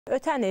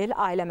Ötən il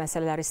ailə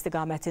məsələləri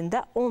istiqamətində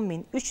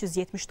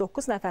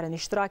 10.379 nəfərin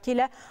iştirakı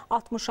ilə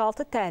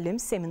 66 təlim,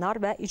 seminar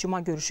və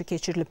icma görüşü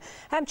keçirilib.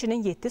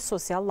 Həmçinin 7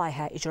 sosial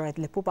layihə icra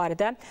edilib. Bu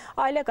barədə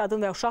Ailə,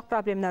 Qadın və Uşaq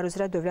Problemləri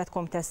üzrə Dövlət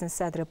Komitəsinin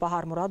sədri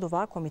Bahar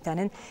Muradova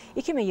komitənin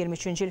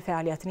 2023-cü il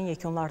fəaliyyətinin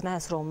yekunlarına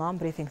həsr olunan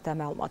brifinqdə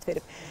məlumat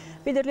verib.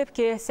 Bildirilib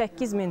ki,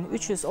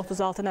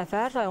 8.336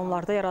 nəfər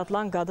rayonlarda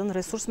yaradılan qadın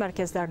resurs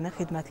mərkəzlərinin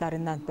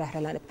xidmətlərindən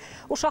bəhrələnib.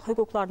 Uşaq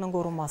hüquqlarının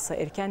qorunması,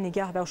 erkən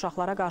nikah və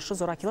uşaqlara qarşı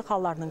zorakılıq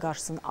hallarının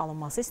qarşısının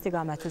alınması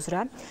istiqaməti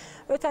üzrə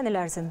ötən il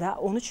ərzində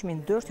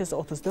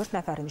 13.434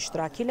 nəfərin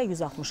iştirakı ilə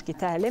 162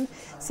 təlim,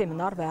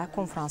 seminar və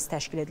konferans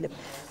təşkil edilib.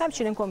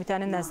 Həmçinin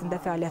komitənin nəzdində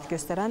fəaliyyət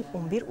göstərən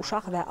 11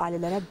 uşaq və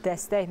ailələrə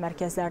dəstək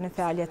mərkəzlərinin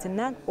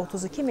fəaliyyətindən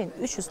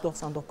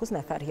 32.399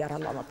 nəfər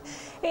yararlanıb.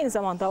 Eyni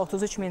zamanda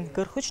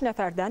 33.043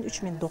 nəfərdən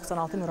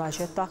 3.096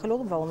 müraciət daxil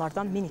olub və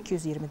onlardan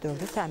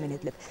 1.224-ü təmin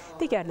edilib.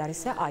 Digərləri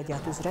isə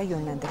aidiyyatı üzrə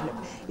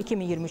yönləndirilib.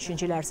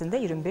 2023-cü il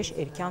ərzində 25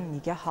 erkən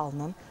nikah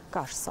halının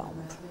qarşısı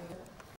alınıb.